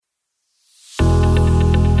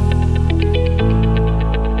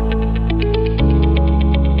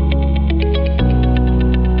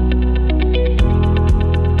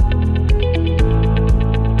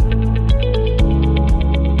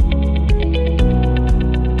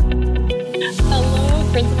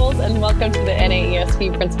Principals, and welcome to the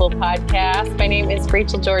NAESP Principal Podcast. My name is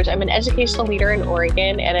Rachel George. I'm an educational leader in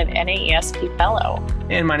Oregon and an NAESP Fellow.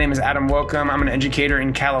 And my name is Adam Welcome. I'm an educator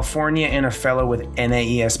in California and a fellow with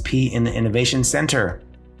NAESP in the Innovation Center.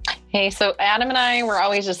 Hey, so Adam and I were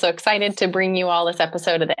always just so excited to bring you all this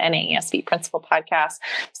episode of the NAESP Principal Podcast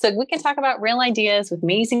so we can talk about real ideas with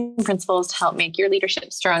amazing principals to help make your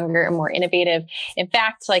leadership stronger and more innovative. In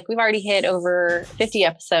fact, we've already hit over 50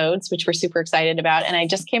 episodes, which we're super excited about. And I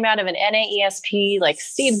just came out of an NAESP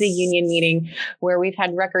State of the Union meeting where we've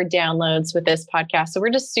had record downloads with this podcast. So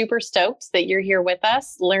we're just super stoked that you're here with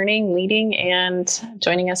us, learning, leading, and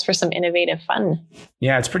joining us for some innovative fun.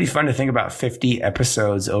 Yeah, it's pretty fun to think about 50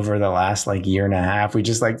 episodes over the last year and a half. We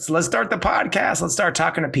just so let's start the podcast. Let's start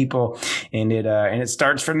talking to people. And it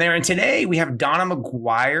starts from there. And today we have Donna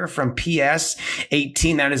McGuire from PS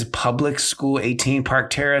 18. That is Public School 18,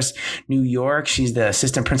 Park Terrace, New York. She's the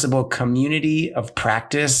assistant principal, community of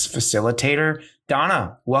practice facilitator.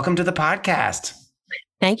 Donna, welcome to the podcast.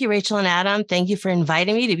 Thank you, Rachel and Adam. Thank you for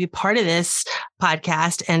inviting me to be part of this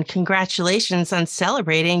podcast, and congratulations on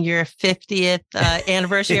celebrating your 50th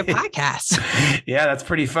anniversary of podcast. Yeah, that's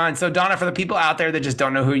pretty fun. So Donna, for the people out there that just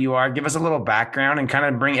don't know who you are, give us a little background and kind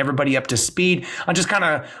of bring everybody up to speed on just kind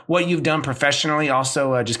of what you've done professionally.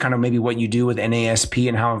 Also, just kind of maybe what you do with NAESP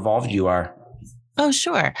and how involved you are. Oh,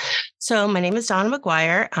 sure. So my name is Donna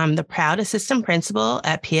McGuire. I'm the proud assistant principal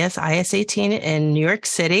at PS 18 in New York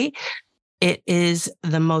City. It is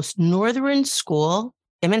the most northern school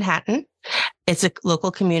in Manhattan. It's a local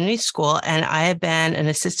community school, and I have been an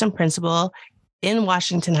assistant principal in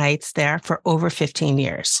Washington Heights there for over 15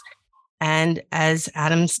 years. And as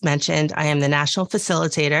Adams mentioned, I am the national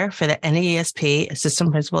facilitator for the NAESP Assistant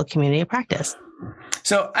Principal Community of Practice.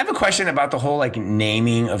 So I have a question about the whole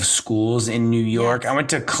naming of schools in New York. Yes. I went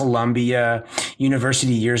to Columbia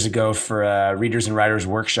University years ago for a Readers and Writers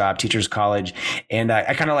Workshop, Teachers College. And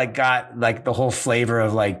I kind of got the whole flavor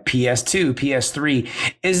of PS2, PS3.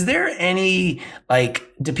 Is there any,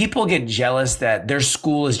 do people get jealous that their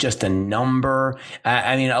school is just a number?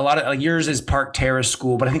 I mean, a lot of yours is Park Terrace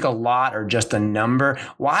School, but I think a lot are just a number.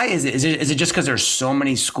 Why is it? Is it just because there's so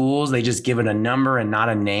many schools, they just give it a number and not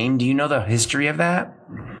a name? Do you know the history of that?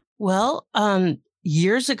 Well,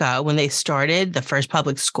 years ago when they started the first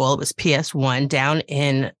public school, it was PS1 down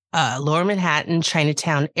in Lower Manhattan,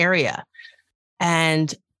 Chinatown area.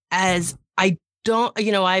 And as I don't,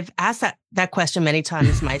 I've asked that question many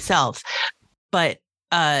times myself, but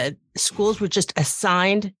schools were just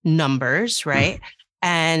assigned numbers, right?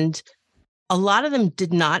 And a lot of them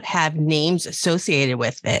did not have names associated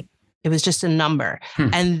with it. It was just a number.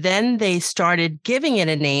 And then they started giving it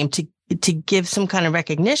a name to give some kind of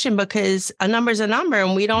recognition, because a number is a number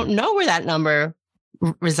and we don't know where that number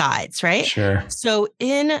resides, right? Sure. So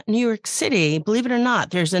in New York City, believe it or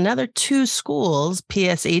not, there's another 2 schools,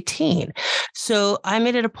 PS 18. So I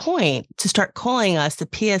made it a point to start calling us the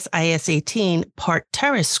PS 18 Park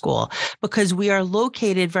Terrace School, because we are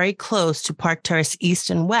located very close to Park Terrace East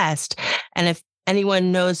and West. And if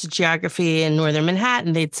anyone knows the geography in Northern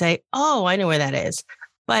Manhattan, they'd say, oh, I know where that is.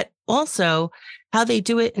 But also, how they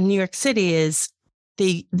do it in New York City is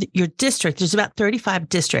your district, there's about 35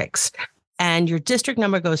 districts, and your district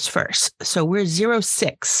number goes first. So we're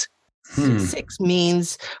 06. 6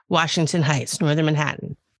 means Washington Heights, Northern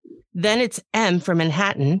Manhattan. Then it's M for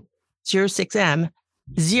Manhattan, 06M,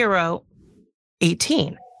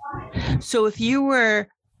 018. So if you were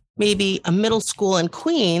maybe a middle school in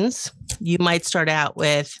Queens, you might start out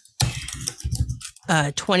with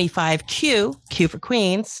 25Q, Q for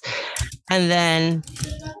Queens, and then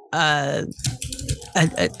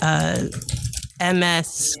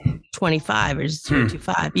MS 25 or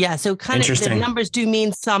 025. Yeah, so kind of the numbers do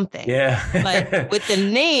mean something. Yeah. But with the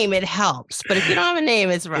name, it helps. But if you don't have a name,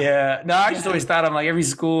 it's wrong. Yeah. No, I just always thought every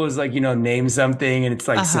school is name something, and it's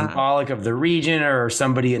symbolic of the region or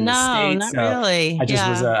somebody in the state. No, not really.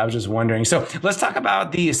 I was just wondering. So let's talk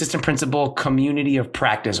about the assistant principal community of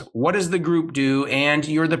practice. What does the group do? And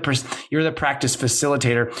you're the practice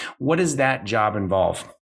facilitator. What does that job involve?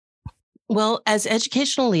 Well, as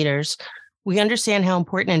educational leaders, we understand how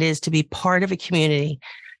important it is to be part of a community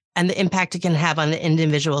and the impact it can have on the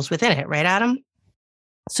individuals within it, right, Adam?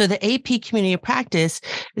 So the AP Community of Practice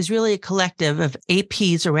is really a collective of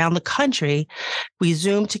APs around the country. We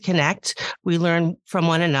Zoom to connect. We learn from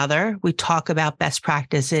one another. We talk about best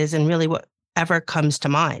practices and really whatever comes to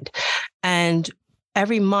mind. And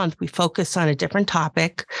every month we focus on a different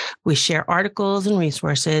topic. We share articles and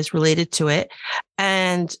resources related to it.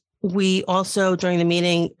 And we also, during the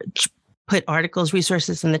meeting, put articles,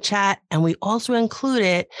 resources in the chat, and we also include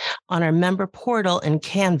it on our member portal in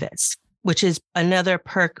Canvas. which is another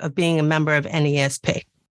perk of being a member of NASP.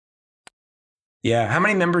 Yeah. How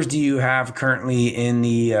many members do you have currently in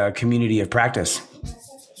the community of practice?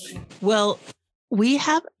 Well, we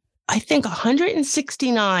have, I think,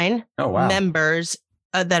 169 members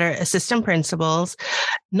that are assistant principals.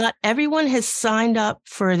 Not everyone has signed up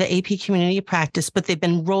for the AP community of practice, but they've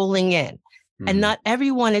been rolling in. And not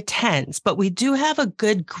everyone attends, but we do have a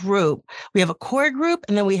good group. We have a core group,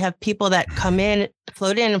 and then we have people that come in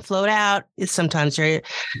and float out. Sometimes your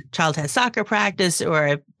child has soccer practice or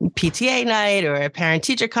a PTA night or a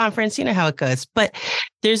parent-teacher conference. You know how it goes. But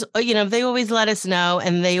there's, they always let us know,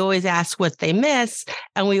 and they always ask what they miss.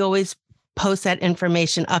 And we always post that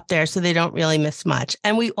information up there so they don't really miss much.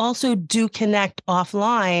 And we also do connect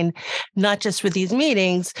offline, not just with these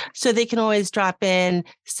meetings, so they can always drop in,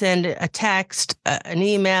 send a text, an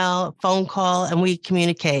email, phone call, and we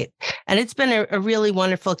communicate. And it's been a really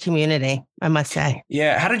wonderful community, I must say.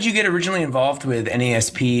 Yeah. How did you get originally involved with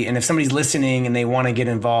NASP? And if somebody's listening and they want to get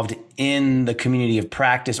involved in the community of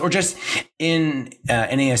practice or just in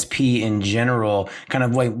NASP in general, kind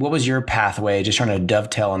of like, what was your pathway? Just trying to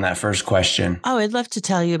dovetail on that first question. Oh, I'd love to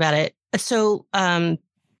tell you about it. So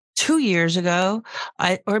 2 years ago,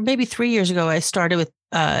 or maybe 3 years ago, I started with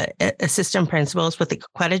assistant principals with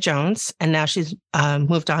Quetta Jones, and now she's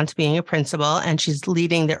moved on to being a principal, and she's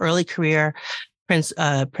leading the early career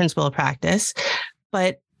principal practice.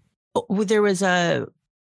 But there was a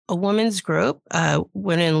women's group,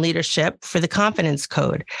 Women in Leadership, for the Confidence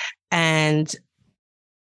Code. And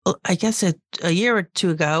I guess a year or two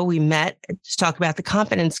ago, we met to talk about the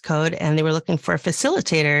Confidence Code, and they were looking for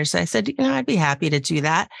facilitators. I said, I'd be happy to do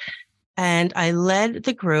that. And I led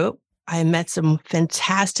the group. I met some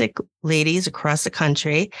fantastic ladies across the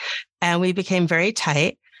country, and we became very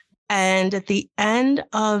tight. And at the end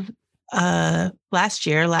of last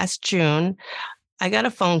June, I got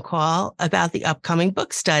a phone call about the upcoming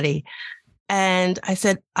book study. And I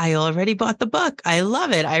said, I already bought the book. I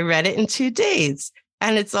love it. I read it in 2 days.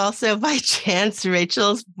 And it's also by chance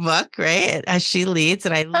Rachel's book, right? As she leads,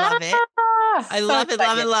 and I love it. I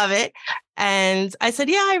love it. And I said,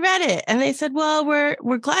 yeah, I read it. And they said, well,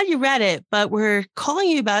 we're glad you read it, but we're calling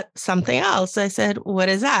you about something else. I said, what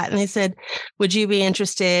is that? And they said, would you be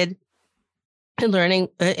interested in learning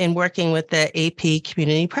and working with the AP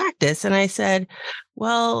community practice? And I said,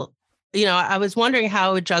 well, I was wondering how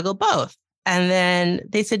I would juggle both. And then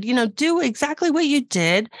they said, do exactly what you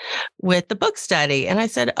did with the book study. And I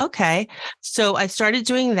said, okay. So I started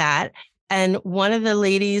doing that. And one of the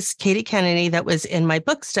ladies, Katie Kennedy, that was in my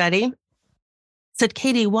book study, said,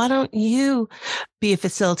 Katie, why don't you be a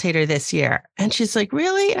facilitator this year? And she's like,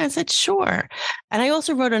 really? And I said, sure. And I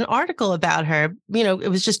also wrote an article about her. It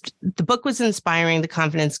was just, the book was inspiring the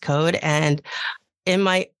Confidence Code. And in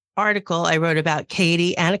my article, I wrote about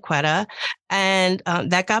Katie and Quetta, and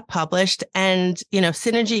that got published. And,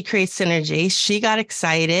 synergy creates synergy. She got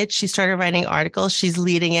excited. She started writing articles. She's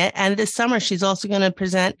leading it. And this summer, she's also going to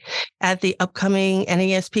present at the upcoming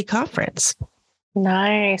NASP conference.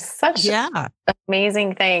 Nice. Such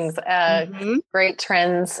amazing things. Great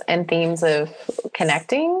trends and themes of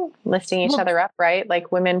connecting, lifting each other up, right?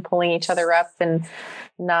 Like women pulling each other up and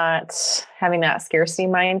not having that scarcity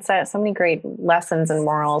mindset. So many great lessons and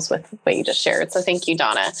morals with what you just shared. So thank you,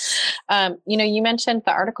 Donna. You mentioned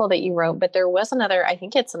the article that you wrote, but there was another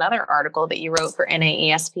article that you wrote for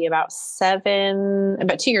NAESP about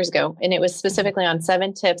 2 years ago. And it was specifically on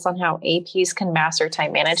 7 tips on how APs can master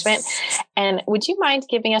time management. And would you mind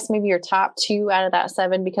giving us maybe your top 2 out of that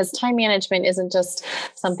 7? Because time management isn't just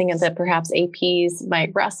something that perhaps APs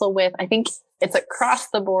might wrestle with. I think it's across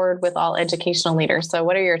the board with all educational leaders. So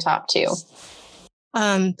what are your top 2?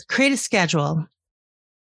 Create a schedule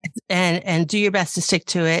and do your best to stick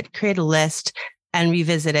to it. Create a list and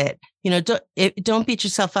revisit it. Don't beat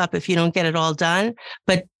yourself up if you don't get it all done,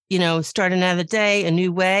 but, start another day, a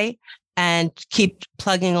new way, and keep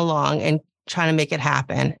plugging along and trying to make it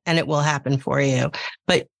happen, and it will happen for you.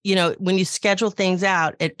 But, when you schedule things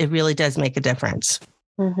out, it really does make a difference.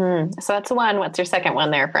 Mm-hmm. So that's one. What's your second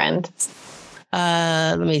one there, friend?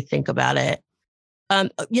 Let me think about it.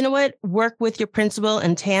 You know what? Work with your principal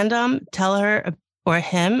in tandem. Tell her or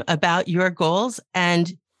him about your goals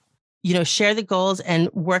and, share the goals and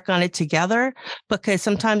work on it together. Because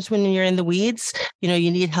sometimes when you're in the weeds, you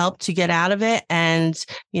need help to get out of it and,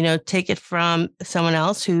 take it from someone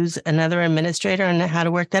else who's another administrator and how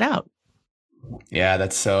to work that out. Yeah,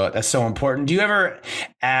 that's so important. Do you ever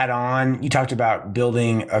add on? You talked about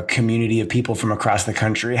building a community of people from across the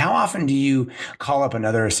country. How often do you call up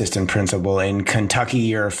another assistant principal in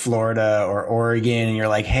Kentucky or Florida or Oregon and you're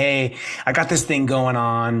like, "Hey, I got this thing going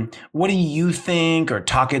on. What do you think?" or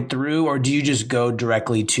talk it through, or do you just go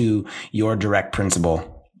directly to your direct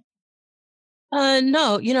principal?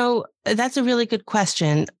 No, that's a really good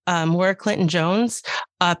question. Maura Clinton Jones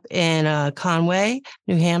up in Conway,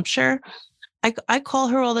 New Hampshire. I call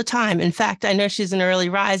her all the time. In fact, I know she's an early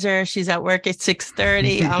riser. She's at work at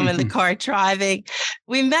 6:30. I'm in the car driving.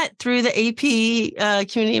 We met through the AP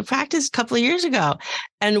community of practice a couple of years ago,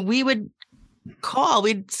 and we'd call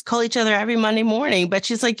each other every Monday morning. But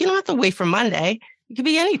she's like, you don't have to wait for Monday. It could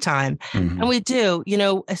be anytime. Mm-hmm. And we do,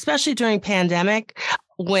 especially during pandemic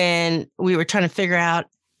when we were trying to figure out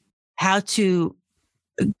how to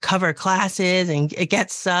cover classes and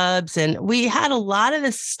get subs. And we had a lot of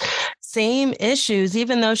the same issues,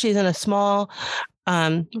 even though she's in a small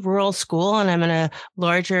rural school and I'm in a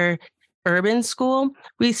larger urban school.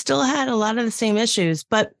 We still had a lot of the same issues,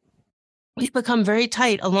 but we've become very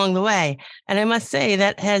tight along the way. And I must say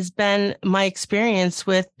that has been my experience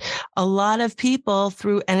with a lot of people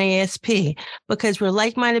through NASP because we're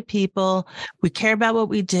like-minded people. We care about what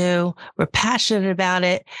we do. We're passionate about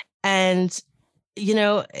it. And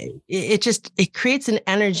it creates an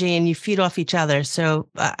energy and you feed off each other. So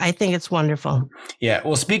I think it's wonderful. Yeah.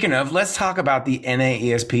 Well, speaking of, let's talk about the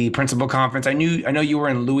NAESP Principal Conference. I know you were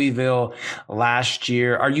in Louisville last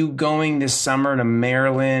year. Are you going this summer to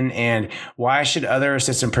Maryland? And why should other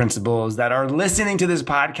assistant principals that are listening to this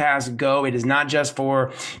podcast go? It is not just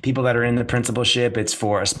for people that are in the principalship. It's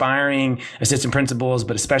for aspiring assistant principals,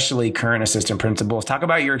 but especially current assistant principals. Talk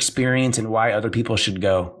about your experience and why other people should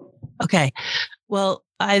go. Okay. Well,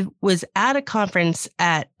 I was at a conference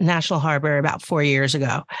at National Harbor about 4 years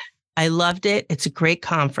ago. I loved it. It's a great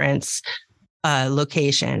conference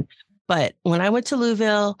location. But when I went to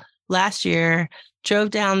Louisville last year, drove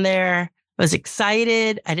down there, was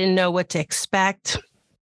excited. I didn't know what to expect.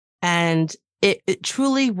 And it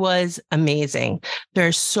truly was amazing. There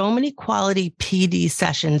are so many quality PD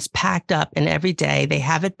sessions packed up in every day. They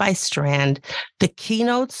have it by strand. The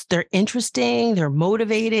keynotes, they're interesting, they're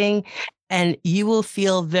motivating, and you will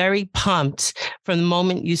feel very pumped from the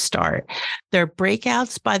moment you start. There are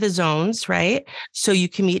breakouts by the zones, right? So you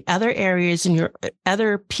can meet other areas and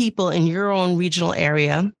other people in your own regional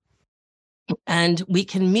area. And we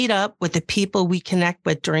can meet up with the people we connect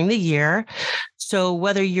with during the year. So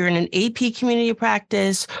whether you're in an AP community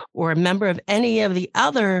practice or a member of any of the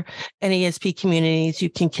other NASP communities, you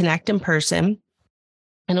can connect in person.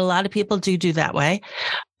 And a lot of people do that way.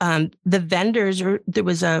 The vendors, there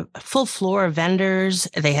was a full floor of vendors.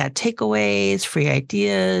 They had takeaways, free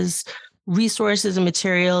ideas, resources and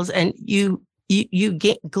materials, and you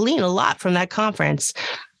glean a lot from that conference.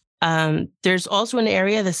 There's also an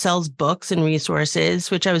area that sells books and resources,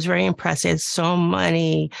 which I was very impressed. There's so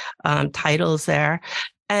many titles there.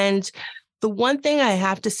 And the one thing I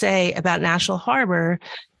have to say about National Harbor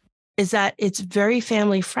is that it's very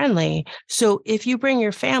family friendly. So if you bring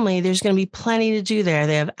your family, there's going to be plenty to do there.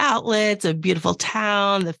 They have outlets, a beautiful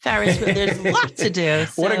town, the Ferris wheel. There's lots to do.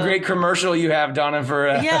 So, what a great commercial you have, Donna, for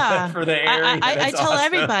for the area. I tell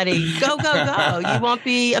everybody, go. You won't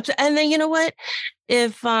be upset. And then you know what?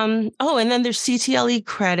 If and then there's CTLE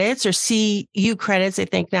credits or CU credits. I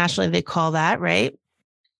think nationally they call that, right?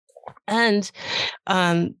 And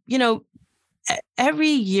every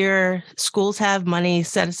year schools have money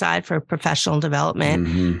set aside for professional development.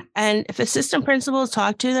 Mm-hmm. And if assistant principals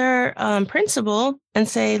talk to their principal and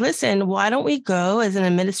say, listen, why don't we go as an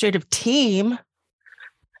administrative team?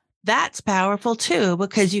 That's powerful too,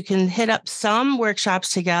 because you can hit up some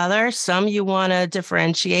workshops together, some you want to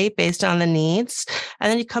differentiate based on the needs,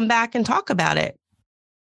 and then you come back and talk about it.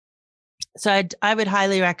 So I would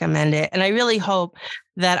highly recommend it. And I really hope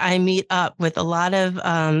that I meet up with a lot of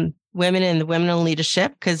women in the Women in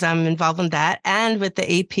Leadership, because I'm involved in that, and with the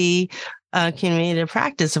AP community of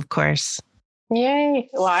practice, of course. Yay.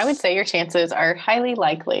 Well, I would say your chances are highly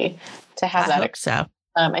likely to have that. I hope so.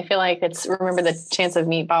 I feel like remember the chance of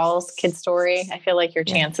meatballs, kid story. I feel like your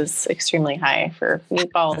chance is extremely high for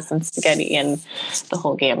meatballs and spaghetti and the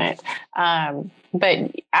whole gamut.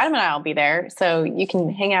 But Adam and I will be there, so you can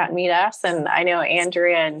hang out and meet us. And I know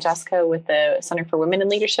Andrea and Jessica with the Center for Women in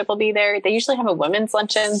Leadership will be there. They usually have a women's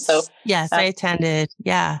luncheon. So yes, I attended.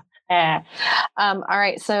 Yeah. All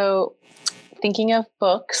right. So thinking of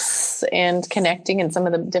books and connecting and some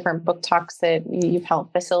of the different book talks that you've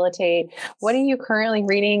helped facilitate, what are you currently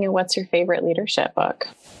reading and what's your favorite leadership book?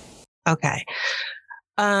 Okay.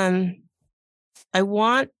 I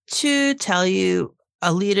want to tell you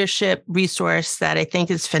a leadership resource that I think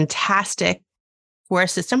is fantastic for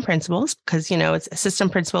assistant principals, because, it's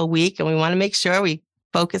Assistant Principal Week and we want to make sure we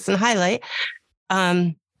focus and highlight.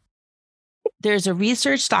 There's a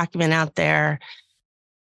research document out there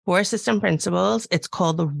for assistant principals. It's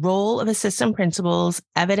called The Role of Assistant Principals,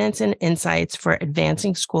 Evidence and Insights for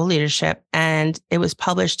Advancing School Leadership. And it was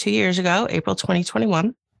published 2 years ago, April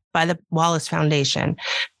 2021, by the Wallace Foundation.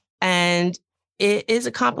 And it is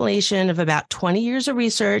a compilation of about 20 years of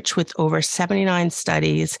research with over 79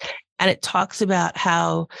 studies. And it talks about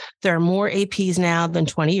how there are more APs now than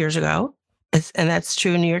 20 years ago. And that's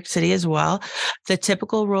true in New York City as well. The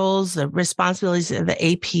typical roles, the responsibilities of the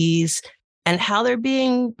APs, and how they're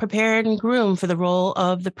being prepared and groomed for the role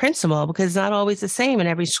of the principal, because it's not always the same in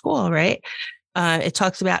every school, right? It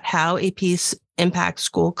talks about how APs impact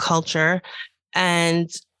school culture. And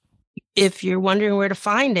if you're wondering where to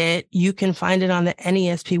find it, you can find it on the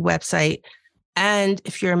NASP website. And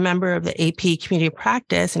if you're a member of the AP Community of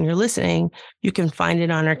Practice and you're listening, you can find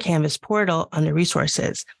it on our Canvas portal under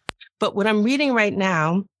resources. But what I'm reading right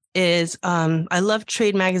now is, I love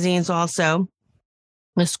trade magazines also.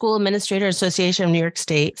 The School Administrator Association of New York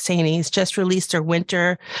State, SANES, just released their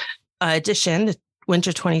winter edition, the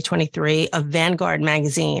winter 2023 of Vanguard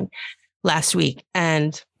magazine last week.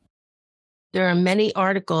 And there are many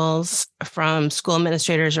articles from school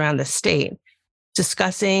administrators around the state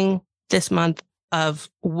discussing this month of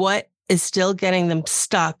what is still getting them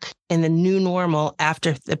stuck in the new normal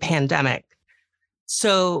after the pandemic.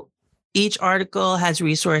 So each article has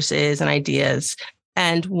resources and ideas.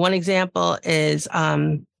 And one example is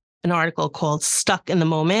an article called Stuck in the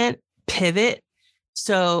Moment, Pivot.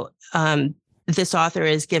 So this author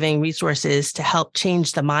is giving resources to help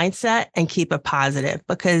change the mindset and keep it positive,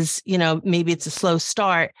 because, maybe it's a slow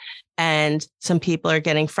start and some people are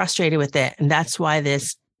getting frustrated with it. And that's why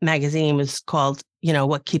this magazine was called,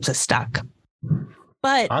 What Keeps Us Stuck.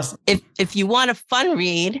 But awesome. If you want a fun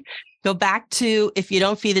read, go back to If You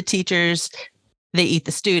Don't Feed the Teachers, They Eat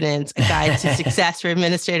the Students, A Guide to Success for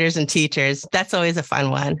Administrators and Teachers. That's always a fun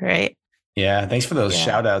one, right? Yeah, thanks for those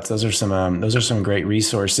shout outs. Those are some great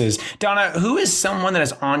resources. Donna, who is someone that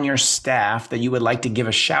is on your staff that you would like to give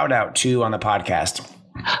a shout out to on the podcast?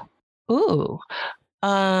 Ooh,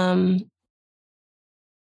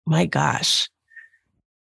 my gosh.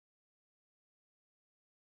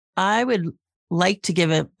 I would like to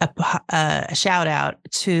give a shout out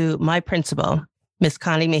to my principal, Miss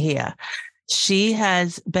Connie Mejia. She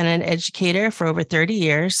has been an educator for over 30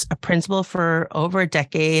 years, a principal for over a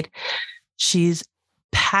decade. She's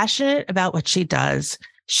passionate about what she does.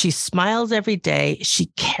 She smiles every day. She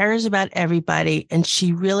cares about everybody. And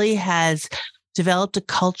she really has developed a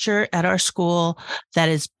culture at our school that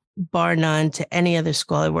is bar none to any other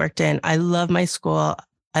school I worked in. I love my school.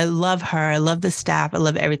 I love her. I love the staff. I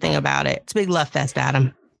love everything about it. It's a big love fest,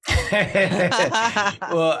 Adam.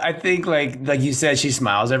 Well, I think like you said, she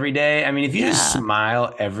smiles every day. I mean, if you just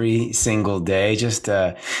smile every single day, just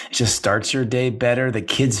starts your day better. The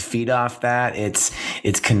kids feed off that.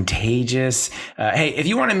 It's contagious. Hey, if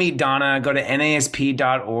you want to meet Donna, go to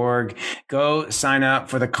nasp.org, go sign up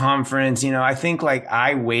for the conference. I think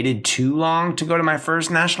I waited too long to go to my first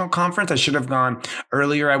national conference. I should have gone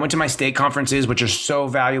earlier. I went to my state conferences, which are so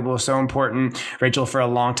valuable, so important. Rachel for a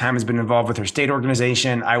long time has been involved with her state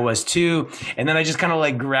organization. I was too. And then I just kind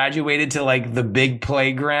of graduated to the big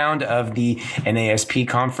playground of the NASP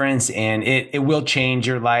conference, and it will change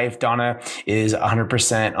your life. Donna is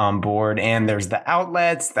 100% on board, and there's the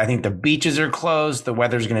outlets. I think the beaches are closed. The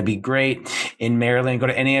weather's going to be great in Maryland. Go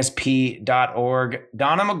to nasp.org.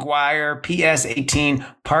 Donna McGuire, PS 18,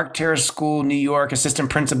 Park Terrace School, New York, assistant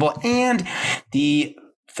principal, and the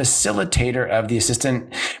facilitator of the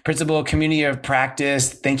Assistant Principal Community of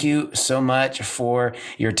Practice. Thank you so much for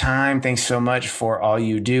your time. Thanks so much for all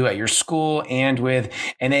you do at your school and with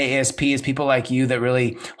NASP. It's people like you that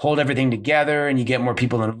really hold everything together, and you get more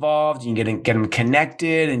people involved. You get them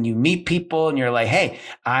connected, and you meet people, and you're like, hey,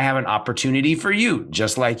 I have an opportunity for you,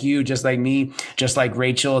 just like me, just like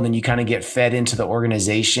Rachel. And then you kind of get fed into the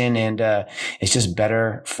organization, and it's just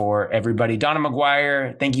better for everybody. Donna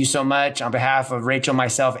McGuire, thank you so much on behalf of Rachel,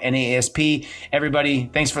 myself, NASP. Everybody,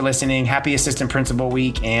 thanks for listening. Happy Assistant Principal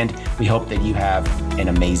Week, and we hope that you have an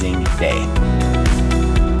amazing day.